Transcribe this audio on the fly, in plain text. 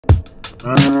Hey,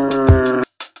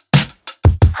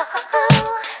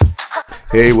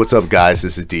 what's up guys,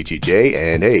 this is DTJ,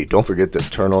 and hey, don't forget to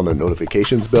turn on the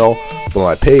notifications bell for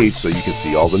my page so you can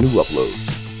see all the new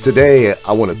uploads. Today,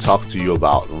 I want to talk to you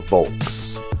about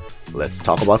Volks. Let's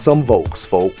talk about some Volks,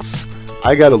 folks.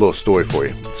 I got a little story for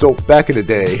you. So back in the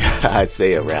day, I'd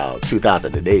say around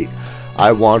 2008,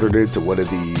 I wandered into one of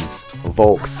these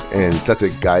Volks in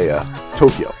Setagaya,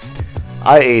 Tokyo.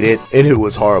 I ate it and it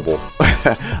was horrible.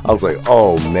 I was like,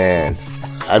 oh man.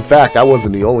 In fact, I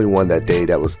wasn't the only one that day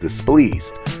that was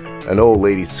displeased. An old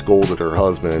lady scolded her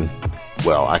husband,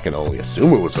 well, I can only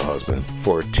assume it was her husband,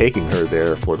 for taking her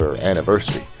there for their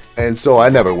anniversary. And so I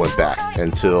never went back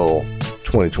until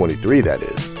 2023, that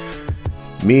is.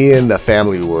 Me and the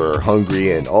family were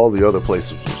hungry and all the other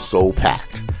places were so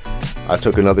packed. I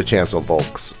took another chance on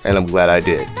Volks, and I'm glad I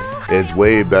did. It's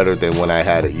way better than when I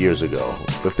had it years ago.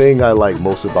 The thing I like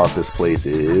most about this place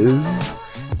is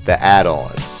the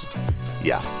add-ons.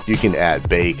 Yeah, you can add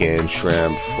bacon,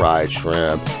 shrimp, fried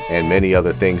shrimp, and many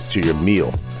other things to your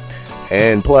meal.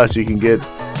 And plus, you can get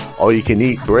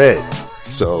all-you-can-eat bread.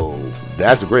 So,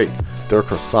 that's great. Their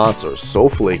croissants are so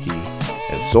flaky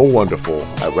and so wonderful,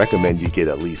 I recommend you get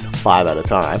at least 5 at a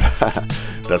time.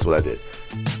 That's what I did.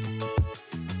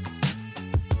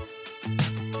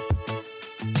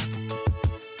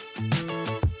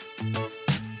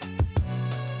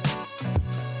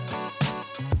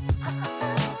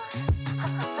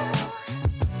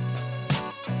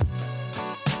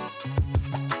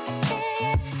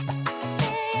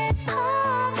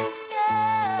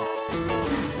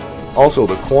 Also,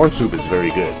 the corn soup is very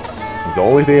good. The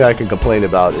only thing I can complain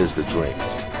about is the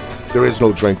drinks. There is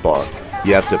no drink bar.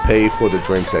 You have to pay for the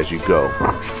drinks as you go.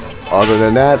 Other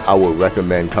than that, I would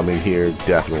recommend coming here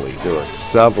definitely. There are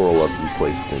several of these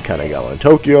places in Kanagawa and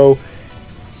Tokyo,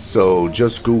 so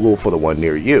just Google for the one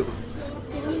near you.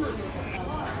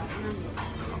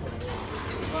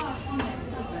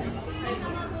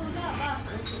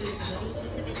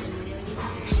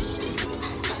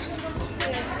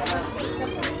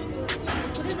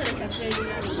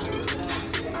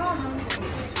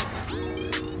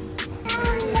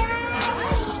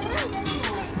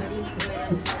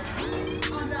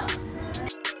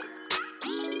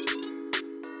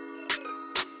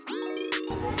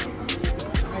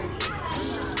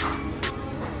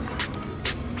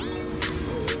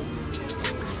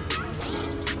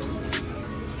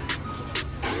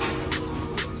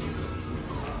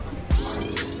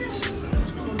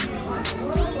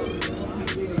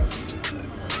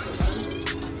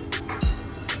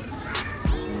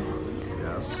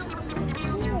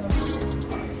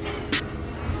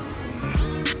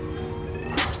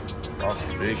 That's a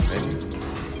big menu.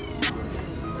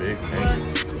 Big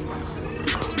menu.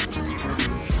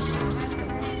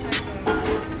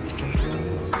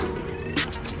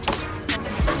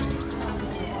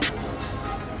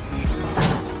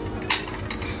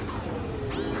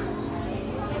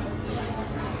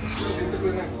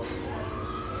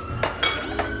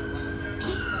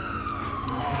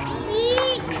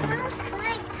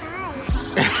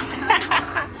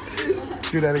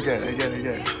 Do that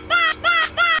again.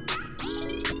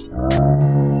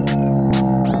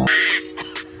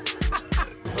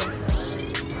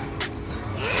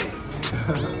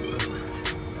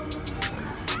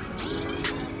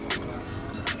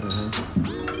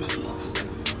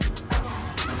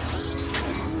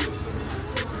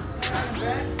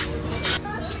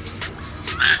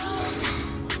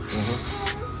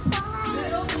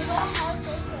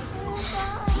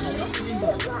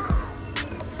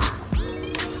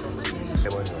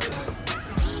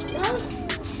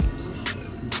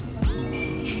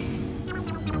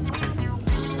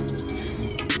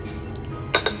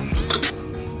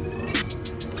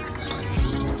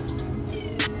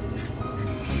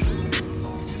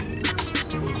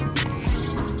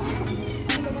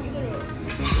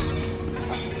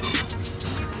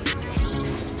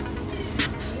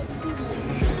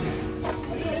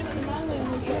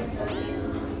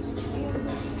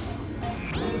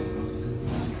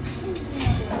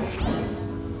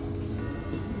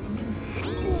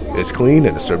 It's clean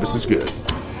and the service is good.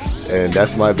 And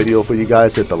that's my video for you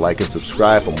guys. Hit the like and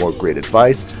subscribe for more great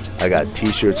advice. I got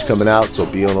t-shirts coming out, so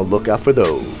be on the lookout for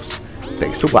those.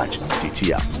 Thanks for watching.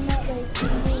 DT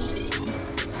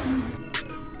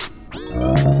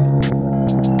out.